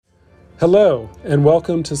Hello, and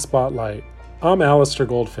welcome to Spotlight. I'm Alistair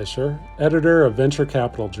Goldfisher, editor of Venture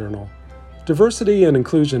Capital Journal. Diversity and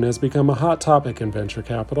inclusion has become a hot topic in venture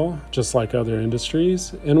capital, just like other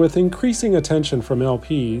industries, and with increasing attention from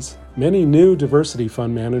LPs, many new diversity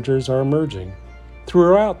fund managers are emerging.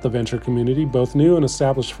 Throughout the venture community, both new and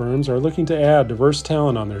established firms are looking to add diverse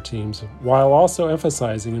talent on their teams, while also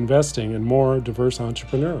emphasizing investing in more diverse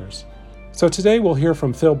entrepreneurs. So today we'll hear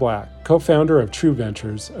from Phil Black, co-founder of True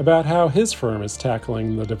Ventures, about how his firm is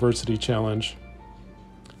tackling the diversity challenge.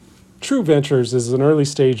 True Ventures is an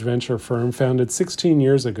early-stage venture firm founded 16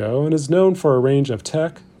 years ago and is known for a range of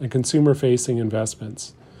tech and consumer-facing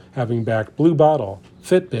investments, having backed Blue Bottle,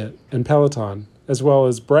 Fitbit, and Peloton, as well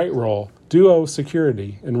as BrightRoll, Duo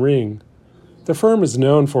Security, and Ring. The firm is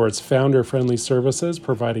known for its founder-friendly services,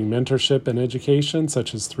 providing mentorship and education,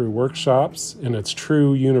 such as through workshops in its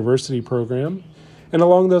True University program. And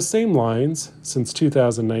along those same lines, since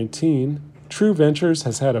 2019, True Ventures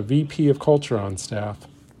has had a VP of Culture on staff.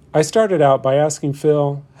 I started out by asking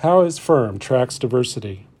Phil how his firm tracks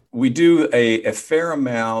diversity. We do a fair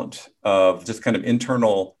amount of just kind of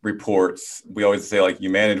internal reports. We always say, like,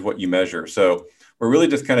 you manage what you measure. So we're really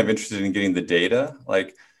just kind of interested in getting the data,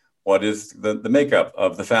 like what is the makeup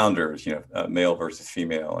of the founders, male versus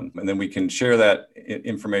female. And then we can share that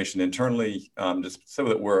information internally, just so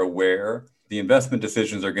that we're aware. The investment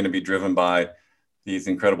decisions are going to be driven by these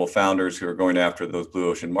incredible founders who are going after those blue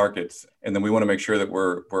ocean markets. And then we want to make sure that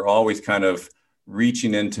we're always kind of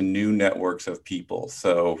reaching into new networks of people.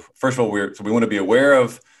 So first of all, we want to be aware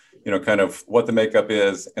of, kind of what the makeup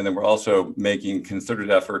is. And then we're also making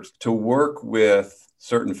concerted efforts to work with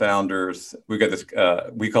certain founders. We've got this,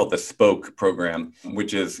 we call it the Spoke program,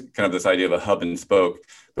 which is kind of this idea of a hub and spoke.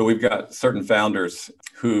 But we've got certain founders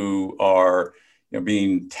who are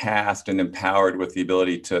being tasked and empowered with the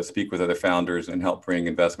ability to speak with other founders and help bring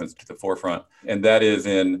investments to the forefront. And that is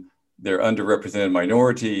in their underrepresented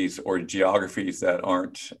minorities or geographies that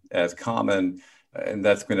aren't as common. And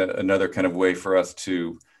that's been another kind of way for us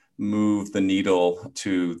to move the needle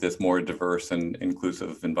to this more diverse and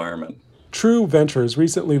inclusive environment. True Ventures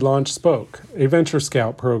recently launched Spoke, a Venture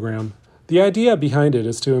Scout program. The idea behind it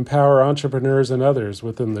is to empower entrepreneurs and others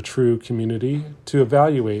within the True community to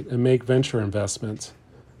evaluate and make venture investments.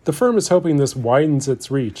 The firm is hoping this widens its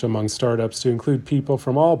reach among startups to include people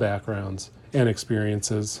from all backgrounds and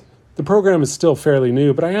experiences. The program is still fairly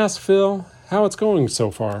new, but I asked Phil how it's going so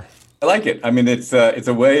far. I like it. I mean, it's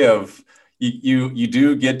a way of, you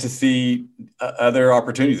do get to see other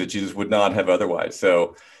opportunities that you just would not have otherwise.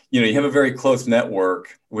 So, you have a very close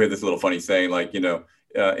network. We have this little funny saying, like,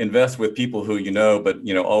 invest with people who but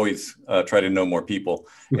always try to know more people.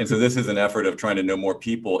 And so this is an effort of trying to know more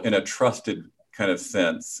people in a trusted kind of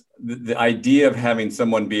sense. The idea of having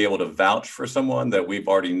someone be able to vouch for someone that we've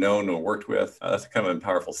already known or worked with, that's kind of a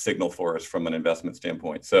powerful signal for us from an investment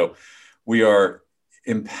standpoint. So we are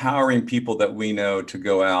empowering people that we know to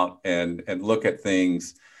go out and look at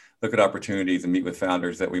things, look at opportunities, and meet with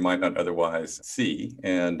founders that we might not otherwise see.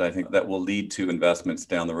 And I think that will lead to investments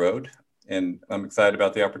down the road. And I'm excited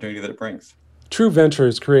about the opportunity that it brings. True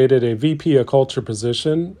Ventures created a VP of Culture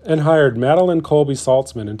position and hired Madeline Colby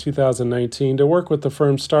Saltzman in 2019 to work with the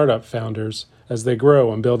firm's startup founders as they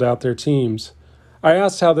grow and build out their teams. I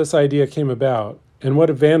asked how this idea came about and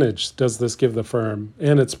what advantage does this give the firm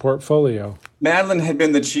and its portfolio. Madeline had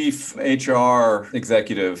been the chief HR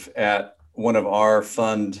executive at one of our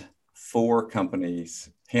Fund 4 companies,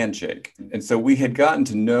 Handshake. And so we had gotten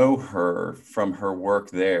to know her from her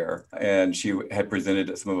work there, and she had presented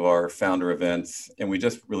at some of our founder events, and we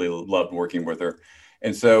just really loved working with her.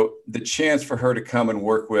 And so the chance for her to come and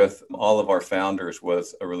work with all of our founders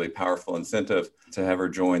was a really powerful incentive to have her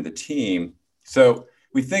join the team. So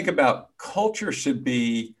we think about culture should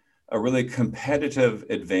be a really competitive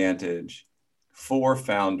advantage for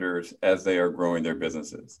founders as they are growing their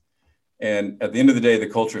businesses. And at the end of the day, the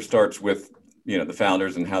culture starts with the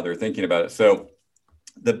founders and how they're thinking about it. So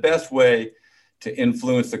the best way to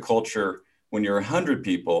influence the culture when you're 100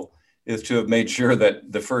 people is to have made sure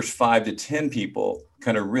that the first 5 to 10 people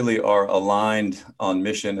kind of really are aligned on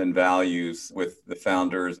mission and values with the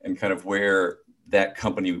founders and kind of where that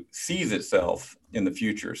company sees itself in the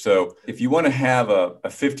future. So if you want to have a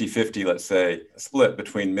 50-50, let's say, split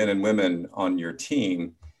between men and women on your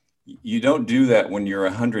team, you don't do that when you're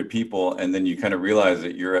 100 people and then you kind of realize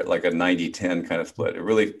that you're at like a 90-10 kind of split.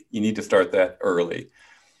 You need to start that early.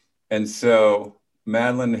 And so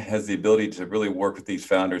Madeline has the ability to really work with these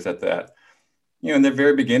founders at that in the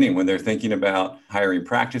very beginning when they're thinking about hiring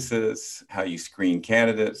practices, how you screen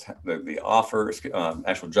candidates, the offers,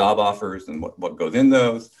 actual job offers and what goes in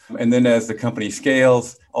those. And then as the company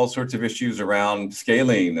scales, all sorts of issues around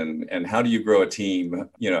scaling and how do you grow a team?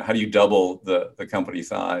 How do you double the company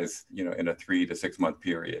size, in a 3 to 6 month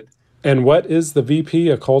period? And what is the VP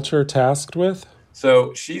of Culture tasked with?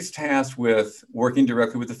 So she's tasked with working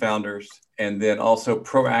directly with the founders and then also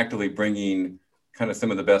proactively bringing kind of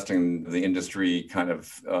some of the best in the industry kind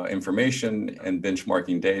of information and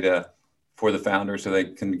benchmarking data for the founders so they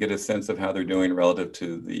can get a sense of how they're doing relative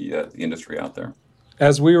to the industry out there.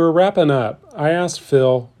 As we were wrapping up, I asked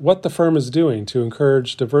Phil what the firm is doing to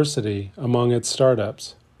encourage diversity among its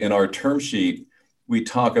startups. In our term sheet, we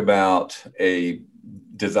talk about a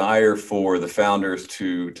desire for the founders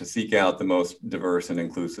to seek out the most diverse and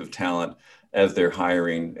inclusive talent as they're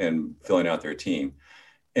hiring and filling out their team.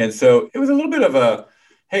 And so it was a little bit of a,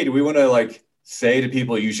 hey, do we want to say to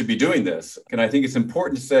people, you should be doing this? And I think it's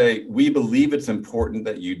important to say, we believe it's important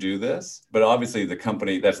that you do this, but obviously the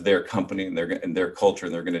company, that's their company and their culture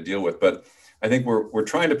and they're going to deal with. But I think we're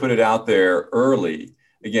trying to put it out there early.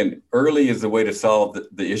 Again, early is the way to solve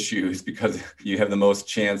the issues because you have the most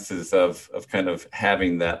chances of kind of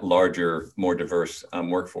having that larger, more diverse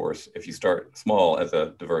workforce if you start small as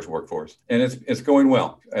a diverse workforce. And it's going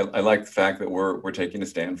well. I like the fact that we're taking a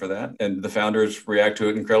stand for that and the founders react to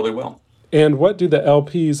it incredibly well. And what do the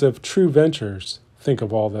LPs of True Ventures think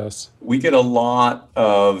of all this? We get a lot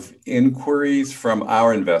of inquiries from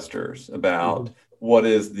our investors about what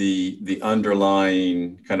is the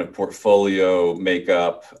underlying kind of portfolio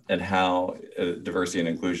makeup and how diversity and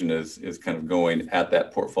inclusion is kind of going at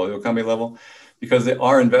that portfolio company level. Because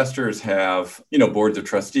our investors have, boards of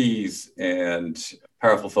trustees and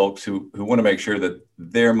powerful folks who want to make sure that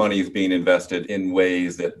their money is being invested in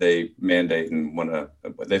ways that they mandate and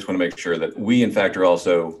they just want to make sure that we, in fact, are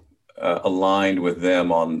also aligned with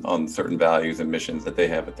them on certain values and missions that they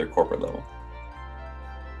have at their corporate level.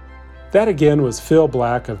 That again was Phil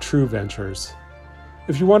Black of True Ventures.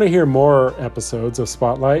 If you want to hear more episodes of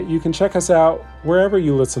Spotlight, you can check us out wherever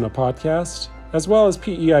you listen to podcasts, as well as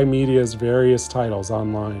PEI Media's various titles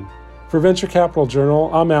online. For Venture Capital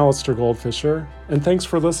Journal, I'm Alistair Goldfisher, and thanks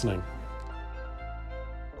for listening.